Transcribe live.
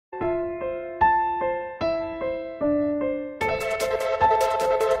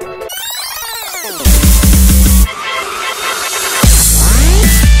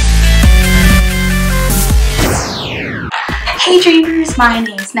my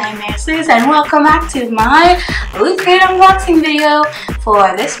name is Nightmare Sis, and welcome back to my Loot Crate unboxing video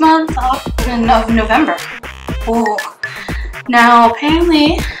for this month of November. Ooh. Now,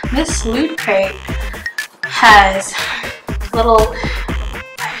 apparently, this Loot Crate has a little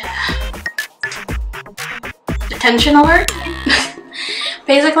attention alert.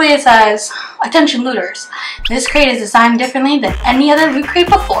 Basically, it says, "Attention looters, this crate is designed differently than any other Loot Crate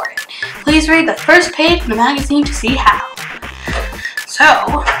before it. Please read the first page of the magazine to see how."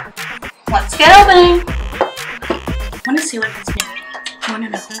 So, let's get opening. I want to see what it's new. I want to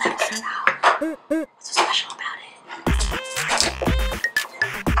know what's so special about it.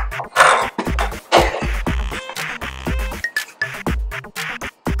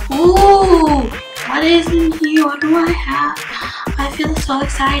 Ooh, what is in here? What do I have? I feel so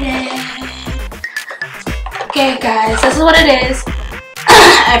excited. Okay, guys, this is what it is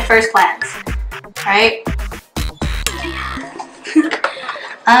at first glance, right?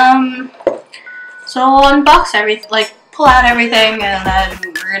 So we'll unbox everything, like pull out everything, and then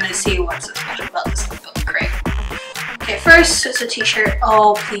we're gonna see what's so special about this little crate. Okay, first it's a t-shirt.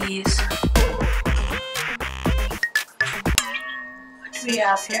 Oh, please. What do we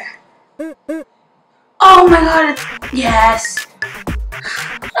have here? Oh my god, it's, yes!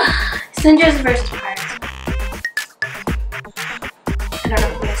 It's Ninjas vs. Pirates. I don't know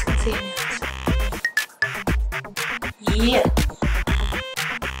if you guys can see any of this. Yeah.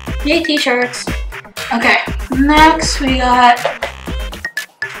 Yay, t-shirts. Okay, next we got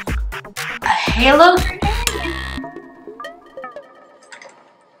a Halo grenade.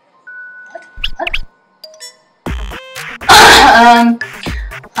 What?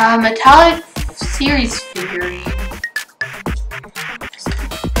 Metallic series figurine.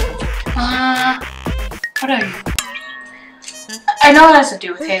 What are you? I know it has to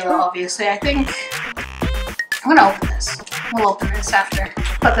do with Halo, obviously. I think I'm gonna open this. We'll open this after.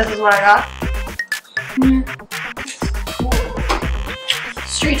 But this is what I got. Cool.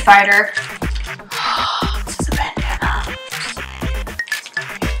 Street Fighter. This is a bandana.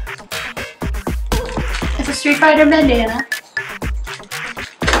 It's a Street Fighter bandana.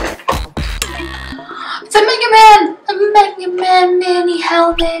 It's a Mega Man! A Mega Man mini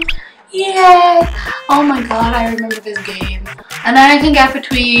helmet! Yay! Oh my god, I remember this game. And then I can get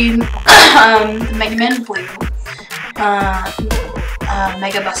between the Mega Man Blue,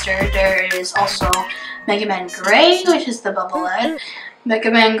 Mega Buster. There is also Mega Man Gray, which is the bubble head, Mega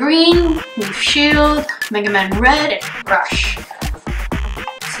Man Green, Leaf Shield, Mega Man Red, and Rush.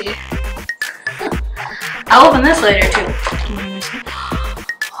 Let's see. I'll open this later too.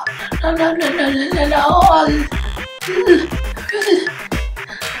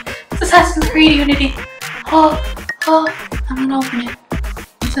 It's Assassin's Creed Unity. Oh, I'm gonna open it.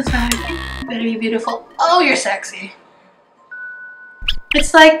 It's inside. You better be beautiful. Oh, you're sexy.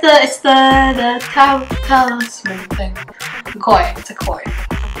 It's like it's the talisman thing. The coin. It's a coin,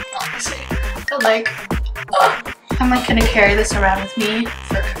 obviously. But like, I'm like gonna carry this around with me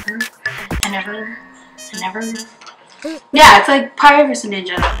forever and ever and ever. Yeah, it's like Pirate vs.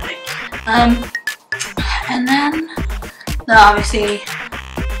 Ninja thing. And then obviously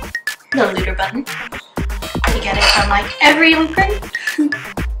the looter button. You get it from like every Loot Crate.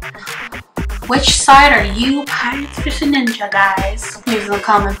 Which side are you, Pirates vs. Ninja, guys? Leave a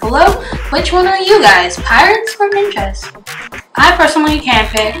comment below. Which one are you guys, Pirates or Ninjas? I personally can't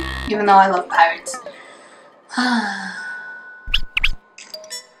pick, even though I love pirates.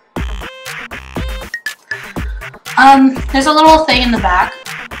 There's a little thing in the back.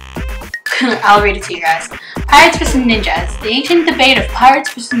 I'll read it to you guys. Pirates vs. Ninjas. The ancient debate of Pirates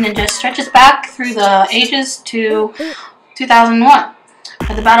vs. Ninjas stretches back through the ages to 2001.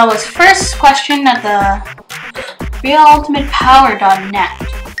 Where the battle was first questioned at the realultimatepower.net.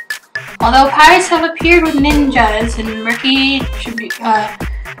 Although pirates have appeared with ninjas in murky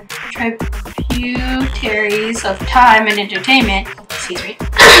tributaries of time and entertainment, excuse me,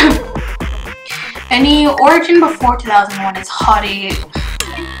 any origin before 2001 is hotly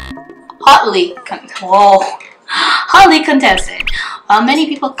contested. While many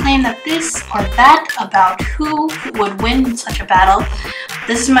people claim that this or that about who would win in such a battle,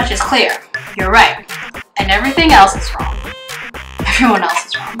 this much is clear. You're right. And everything else is wrong. Everyone else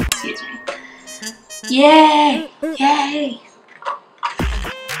is wrong. Excuse me. Yay! Yay!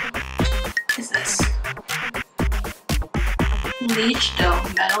 What is this? Leech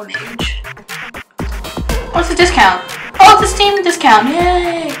Dome Metal Mage. Oh, it's a discount. Oh, it's a Steam discount.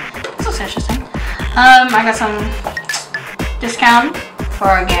 Yay! This looks interesting. I got some discount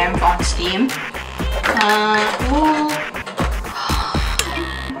for a game on Steam.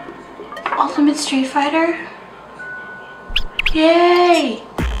 Ultimate Street Fighter. Yay!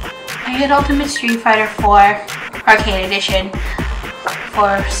 I get Ultimate Street Fighter 4 Arcade Edition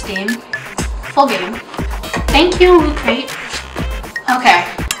for Steam. Full game. Thank you, Loot Crate. Okay.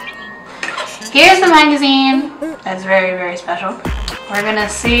 Here's the magazine. That's very, very special. We're gonna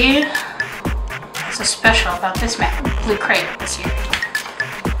see what's so special about this Loot Crate this year.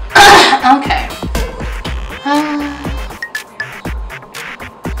 Okay.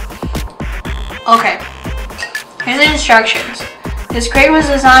 Okay. Here's the instructions. This crate was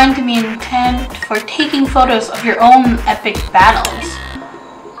designed to be intended for taking photos of your own epic battles.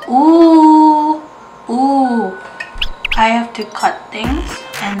 Ooh. Ooh. I have to cut things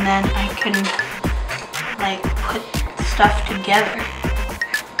and then I can like put stuff together.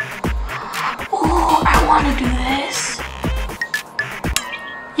 Ooh, I want to do this.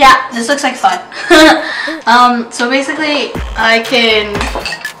 Yeah, this looks like fun. So basically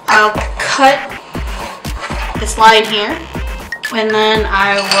I'll cut this line here and then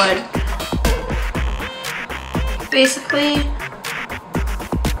I would basically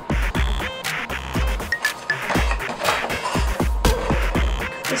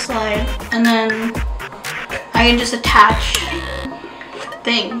this line and then I can just attach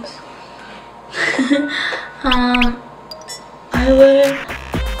things. I would,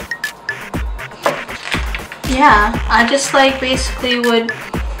 yeah, I just like basically would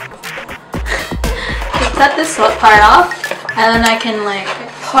just cut this part off and then I can like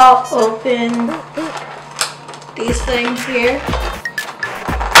pop open these things here.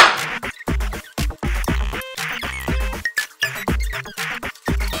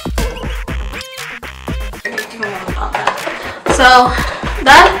 So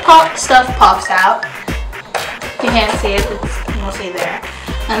that stuff pops out. You can't see it, it's mostly there.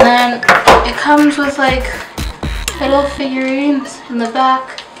 And then it comes with like little figurines in the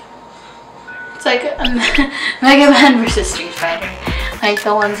back. It's like a Mega Man versus Street Fighter. Like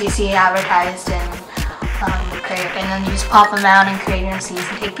the ones you see advertised in the crate. And then you just pop them out and create your scenes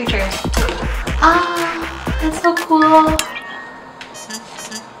and take pictures. Ah, that's so cool.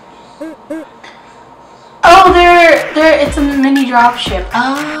 Oh, it's a mini dropship.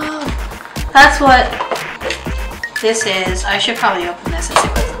 Oh, that's what this is. I should probably open this and see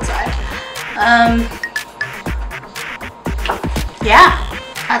what's inside. Yeah,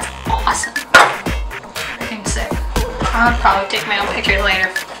 that's awesome. Freaking sick. I'll probably take my own pictures later.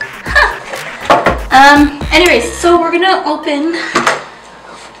 Anyways, so we're gonna open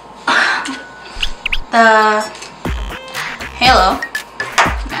the Halo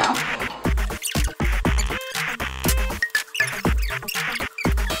now.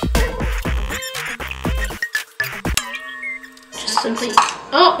 Just simply,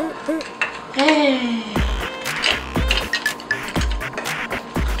 oh, hey.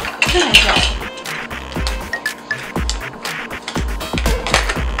 There I go.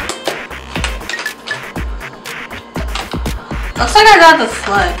 Looks like I got the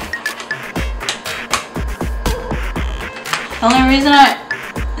flood. The only reason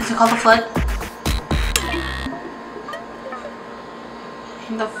is it called the flood?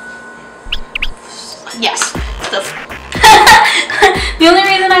 Yes, it's the flood. The only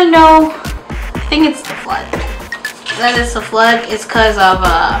reason I know, I think it's the flood. That is the flood is because of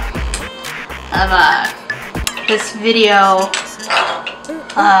this video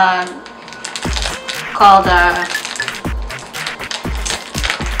called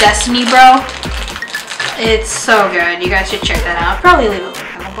Destiny Bro. It's so good. You guys should check that out. I'll probably leave a link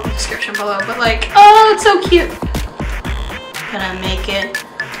in the description below. But like, oh, it's so cute. Gonna make it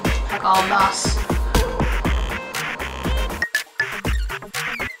like all boss.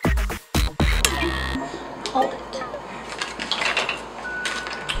 Hold it.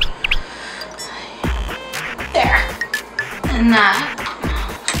 There. And that.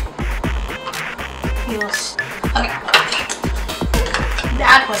 Okay.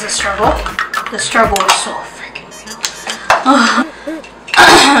 That was a struggle. The struggle was so freaking real.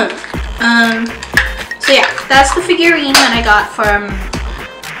 So yeah, that's the figurine that I got from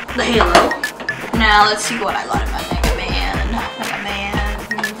the Halo. Now let's see what I got in my Mega Man.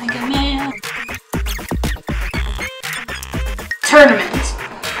 Tournament.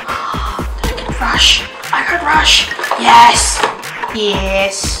 Did I get Rush? I got Rush. Yes.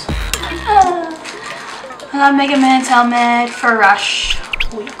 Yes. I got Mega Man's helmet for Rush.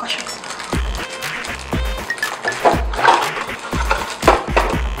 Oh, gosh.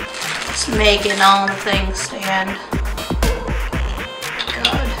 Just making all the things stand.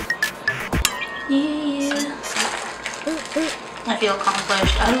 God. Yeah. I feel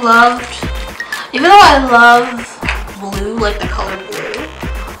accomplished. Even though I love blue, like the color blue,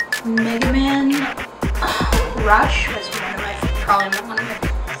 Mega Man Rush was one of my favorites. probably not one of it.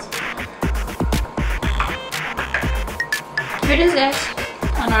 Here it is, guys.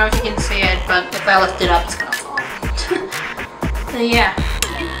 I don't know if you can see it, but if I lift it up, it's gonna fall. So yeah.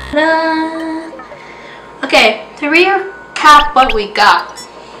 Okay, to recap what we got.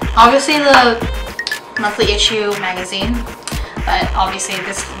 Obviously the monthly issue magazine, but obviously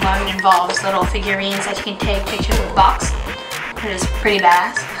this one involves little figurines that you can take pictures of the box, which is pretty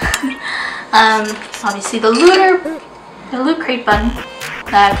badass. Obviously the loot crate button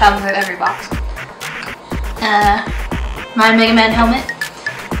that comes with every box. My Mega Man helmet,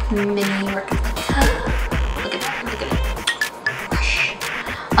 mini replica. Look at that, look at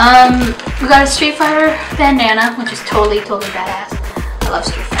it. We got a Street Fighter bandana, which is totally badass. I love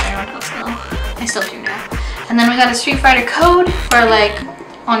Street Fighter. I still do now. And then we got a Street Fighter code for like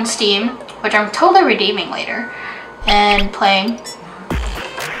on Steam, which I'm totally redeeming later and playing.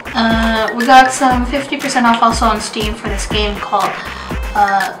 We got some 50% off also on Steam for this game called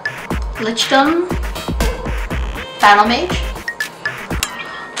Lichdom Battle Mage.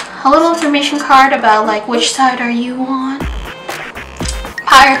 A little information card about like which side are you on,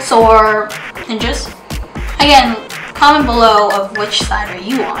 pirates or ninjas. Again, comment below of which side are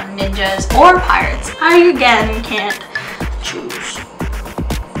you on, ninjas or pirates. I again can't choose.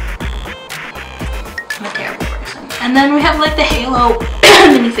 I'm a terrible person. And then we have like the Halo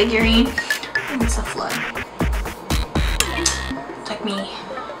mini figurine. And it's a flood. It took me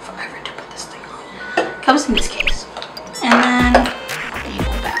forever to put this thing on. Comes in this case. And then the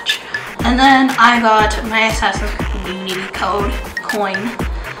evil batch. And then I got my Assassin's Creed Unity code coin.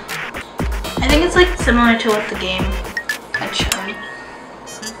 I think it's like similar to what the game had shown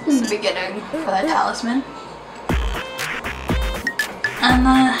in the beginning for that talisman. And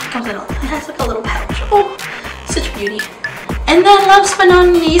then it has like a little pouch. Oh, such beauty. And then last but not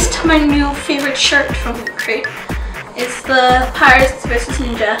least, my new favorite shirt from the crate. It's the Pirates vs.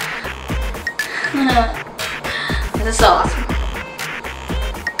 Ninja. This is so awesome.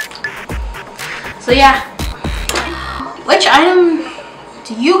 So yeah, which item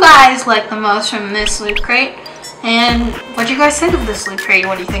do you guys like the most from this loot crate? And what do you guys think of this loot crate?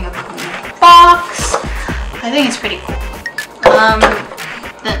 What do you think of the box? I think it's pretty cool.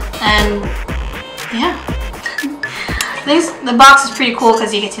 And yeah, the box is pretty cool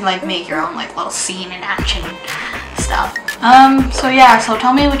because you get to like make your own like little scene and action stuff. So yeah, so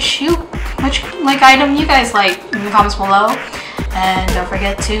tell me which like item you guys like in the comments below, and don't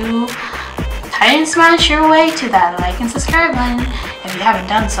forget to and smash your way to that like and subscribe button if you haven't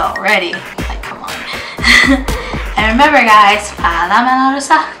done so already. Like, come on. And remember guys, Paalam and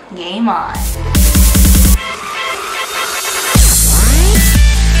laro, game on.